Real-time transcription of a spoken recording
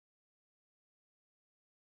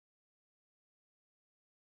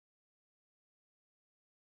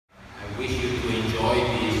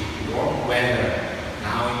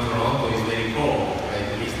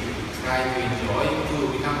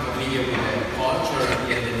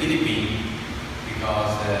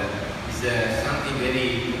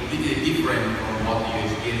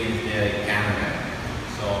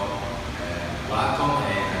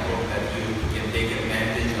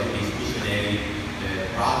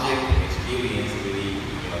object experience really in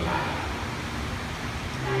your life?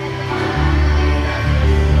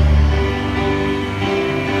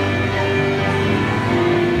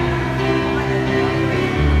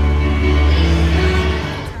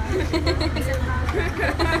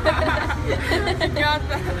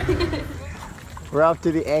 We're off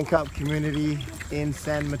to the ANCOP community in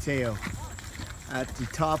San Mateo at the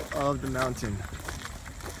top of the mountain.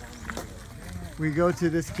 We go to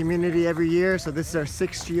this community every year, so this is our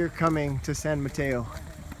 6th year coming to San Mateo.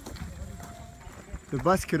 The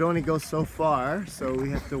bus could only go so far, so we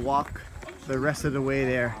have to walk the rest of the way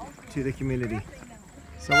there to the community.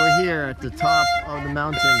 So we're here at the top of the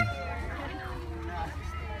mountain.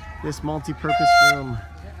 This multi-purpose room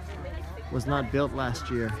was not built last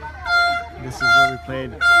year. This is where we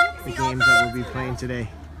played the games that we'll be playing today.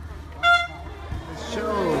 The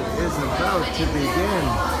show is about to begin.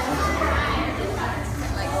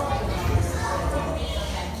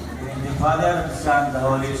 In the Father, the Son, the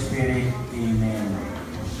Holy Spirit. Amen.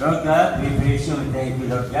 Lord God, we praise you and thank you,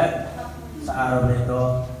 Lord God, sa araw na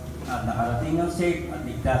ito at nakarating ang safe at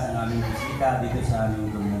ligtas ang aming bisita dito sa aming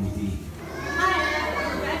community.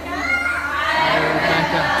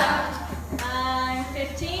 I'm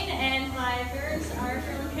 15 and my parents are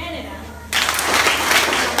from Canada.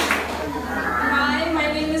 Hi, my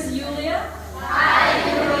name is Yulia. Hi,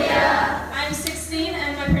 Yulia. I'm 16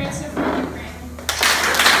 and my parents are from Ukraine.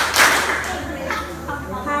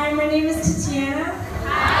 Hi, my name is Tatiana.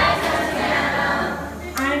 Hi, Tatiana.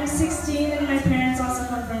 I'm 16 and my parents also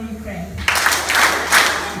come from Ukraine.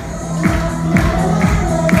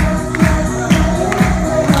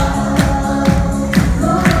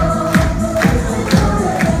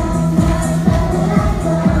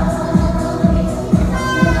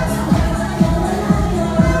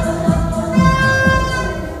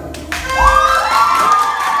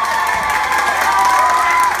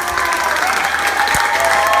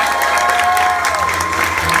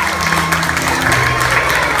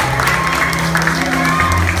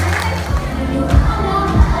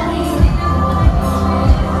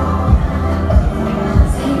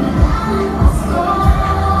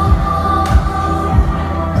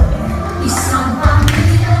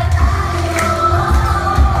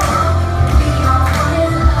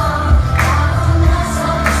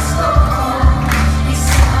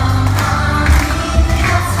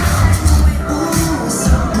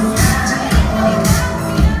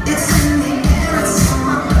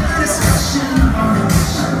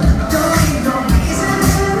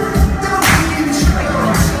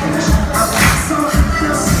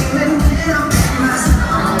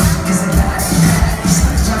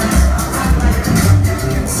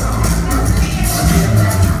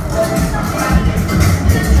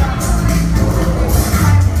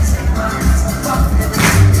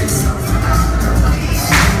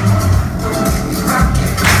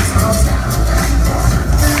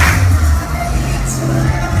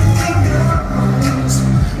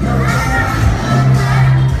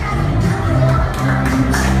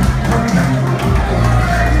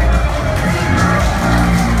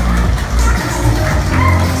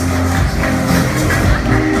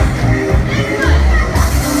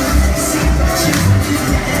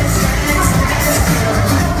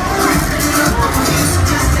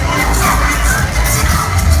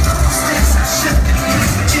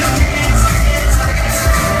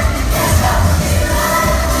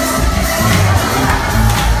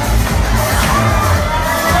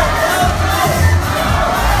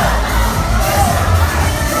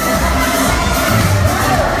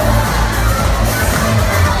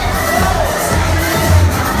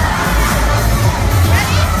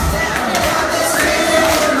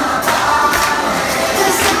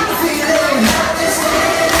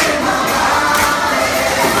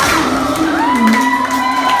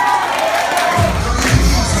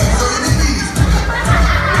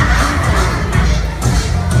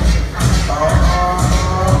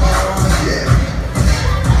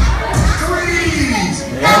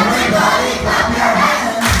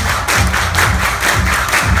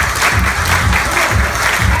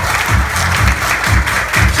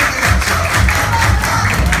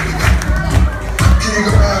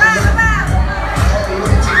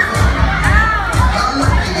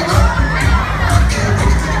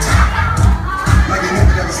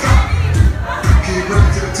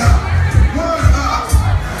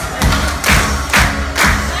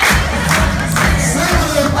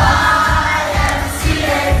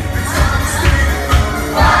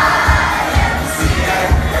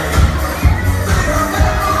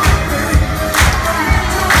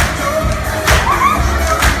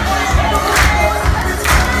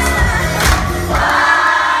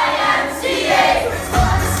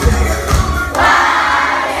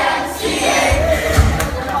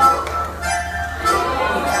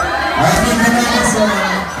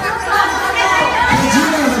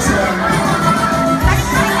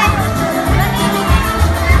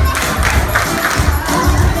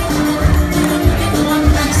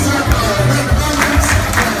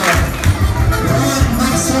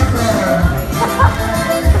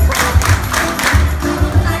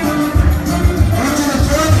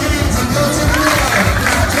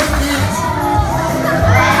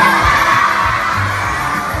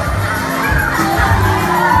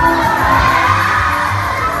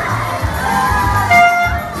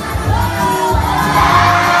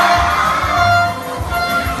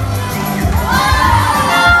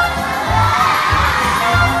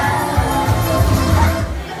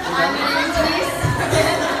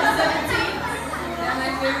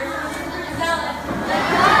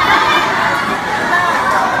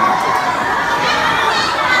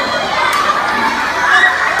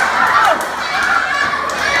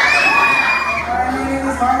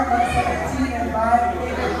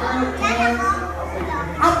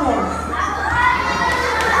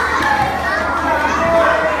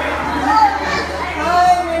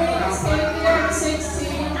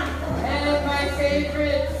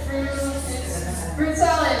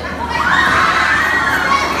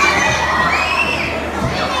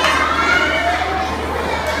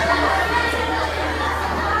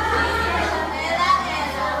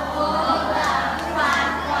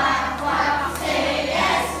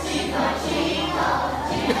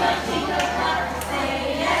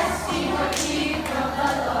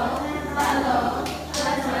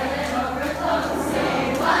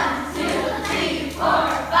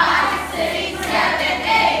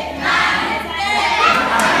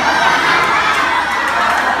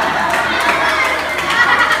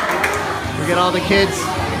 all the kids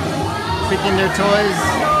picking their toys.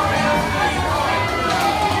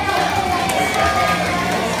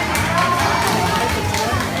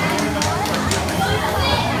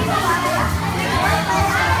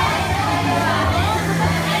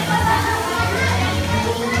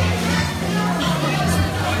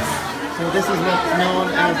 So this is what's known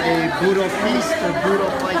as a brutal feast or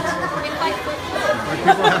brutal fight, where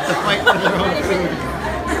people have to fight for their own food.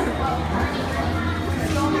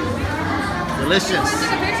 Delicious.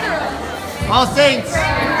 All Saints.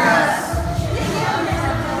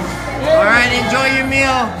 All right, enjoy your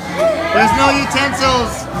meal. There's no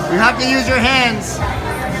utensils. You have to use your hands.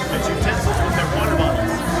 It's utensils with their water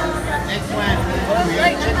bottles. Eggplant. We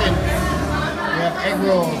have chicken. We have egg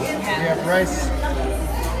rolls. We have rice.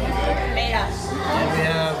 And we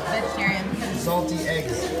have salty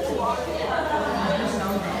eggs.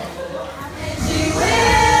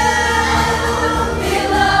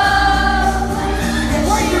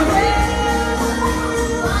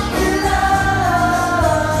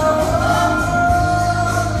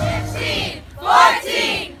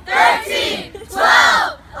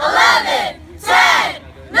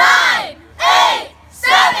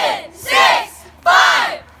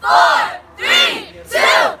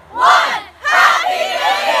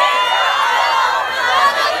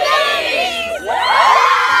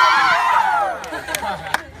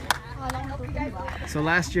 So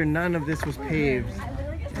last year none of this was paved,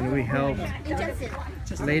 and we helped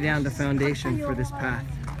lay down the foundation for this path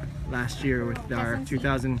last year with our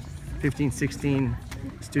 2015-16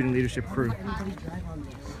 student leadership crew.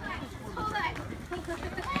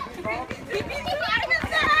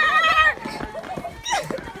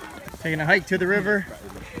 Taking a hike to the river.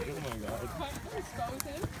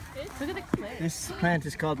 This plant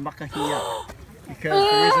is called makahiya because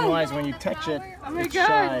the reason why is when you touch it, it's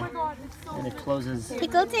shy and it closes.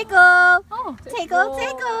 Tickle, tickle. Oh, tickle,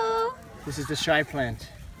 tickle. This is the shy plant.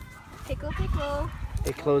 Tickle, tickle.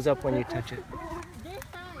 They close up when you touch it.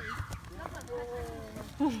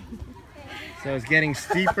 So it's getting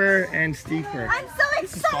steeper and steeper. I'm so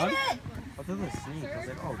excited.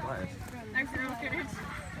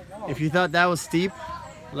 If you thought that was steep,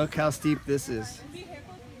 look how steep this is.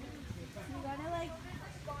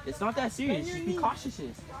 It's not that serious, just be cautious.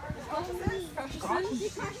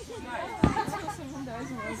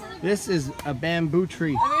 This is a bamboo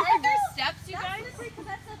tree. Are there steps, you guys?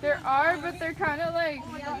 There are, but they're kind of like...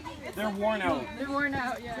 They're worn out. They're worn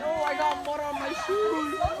out, yeah. Oh, I got mud on my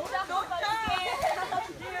shoes.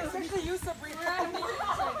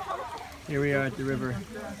 Here we are at the river.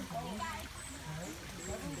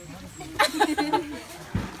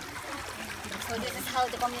 So this is how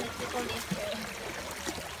the community people live here.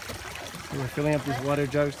 So we're filling up these water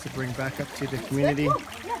jugs to bring back up to the community.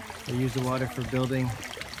 They use the water for building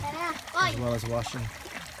as well as washing.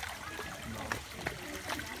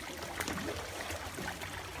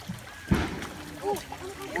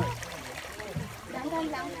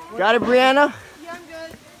 Got it, Brianna? Yeah, I'm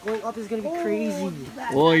good. Going up is gonna be crazy.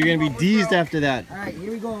 Oh, you're gonna be deezed after that. Alright,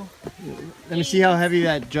 here we go. Let me see how heavy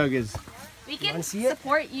that jug is. We can Wanna see it?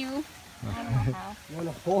 support you. You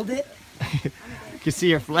wanna hold it? You can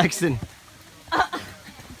see her flexing.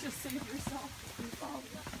 Just save yourself.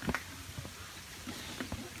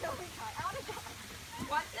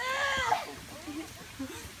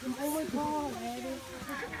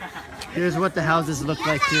 Here's what the houses look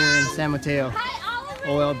like here in San Mateo,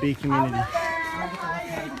 OLB community.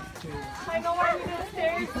 I know where we do the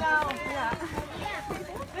stairs now. Yeah.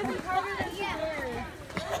 This is harder than stairs.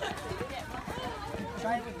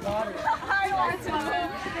 Try it with water.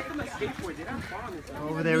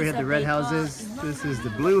 Over there we have the red houses. This is the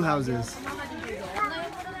blue houses.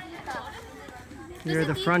 Here are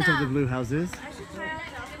the front of the blue houses.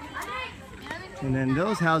 And then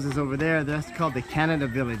those houses over there, that's called the Canada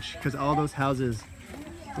Village, because all those houses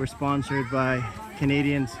were sponsored by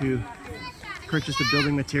Canadians who purchased the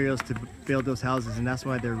building materials to build those houses, and that's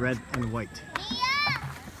why they're red and white.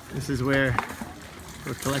 This is where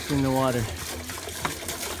we're collecting the water.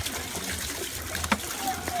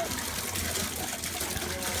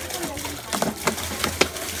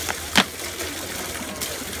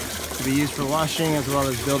 To be used for washing as well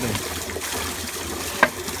as building.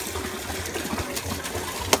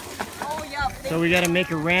 So we got to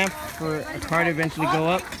make a ramp for a car to eventually go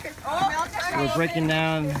up. So we're breaking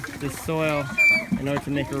down the soil in order to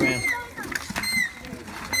make a ramp.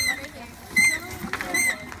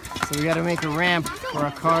 So we got to make a ramp for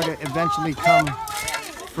a car to eventually come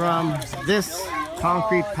from this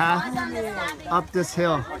concrete path up this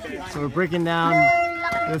hill. So we're breaking down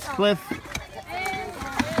this cliff.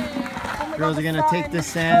 Girls are going to take this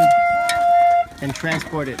sand and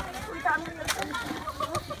transport it.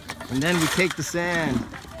 And then we take the sand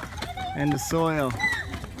and the soil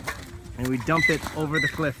and we dump it over the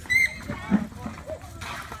cliff.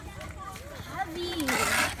 Heavy.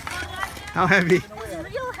 How heavy? It's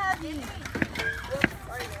real heavy.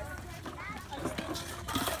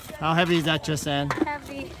 How heavy is that, Josanne?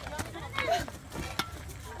 Heavy.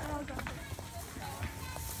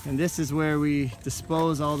 And this is where we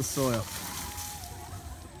dispose all the soil.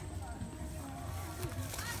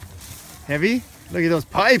 Heavy? Look at those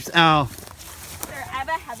pipes, Al. Sir, I have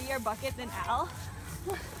a heavier bucket than Al.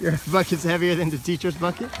 Your bucket's heavier than the teacher's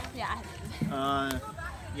bucket? Yeah.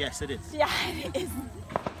 Yes, it is. Yeah, it is.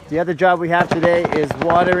 The other job we have today is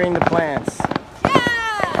watering the plants.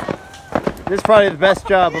 Yeah! This is probably the best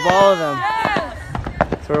job of all of them.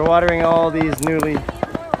 Yes! So we're watering all these newly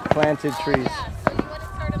planted trees. So you want to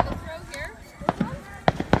start up this row here?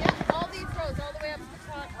 Yeah, all these rows, all the way up to the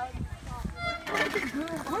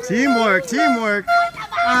top. Teamwork, teamwork.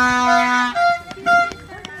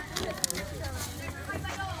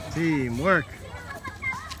 Teamwork.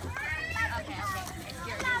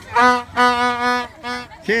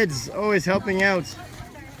 Kids always helping out.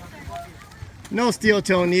 No steel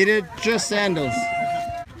toe needed, just sandals.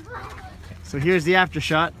 So here's the after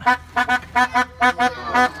shot.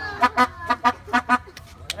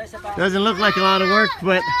 Doesn't look like a lot of work,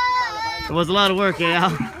 but it was a lot of work, eh,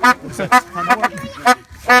 Al?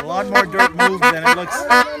 A lot more dirt moved than it looks.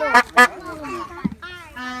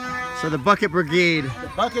 So the bucket brigade.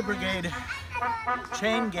 The bucket brigade,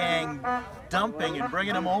 chain gang, dumping and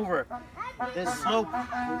bringing them over. This slope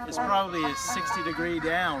is probably a 60-degree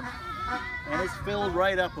down, and it's filled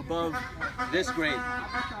right up above this grade.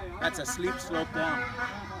 That's a steep slope down.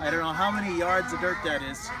 I don't know how many yards of dirt that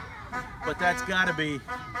is, but that's got to be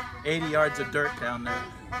 80 yards of dirt down there.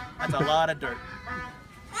 That's a lot of dirt.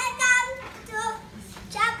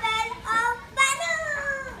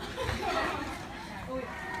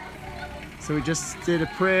 So we just did a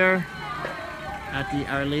prayer at the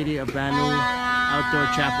Our Lady of Banu outdoor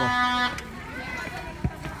chapel.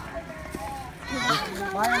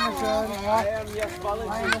 Bye, Emerson.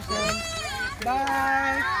 Bye, Emerson.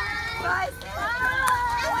 Bye.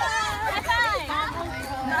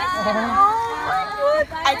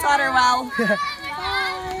 I taught her well.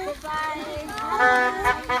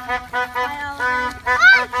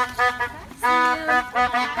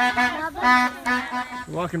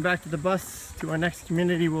 Walking back to the bus to our next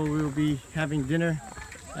community where we will be having dinner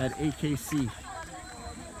at AKC,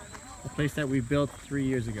 a place that we built 3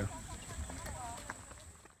 years ago.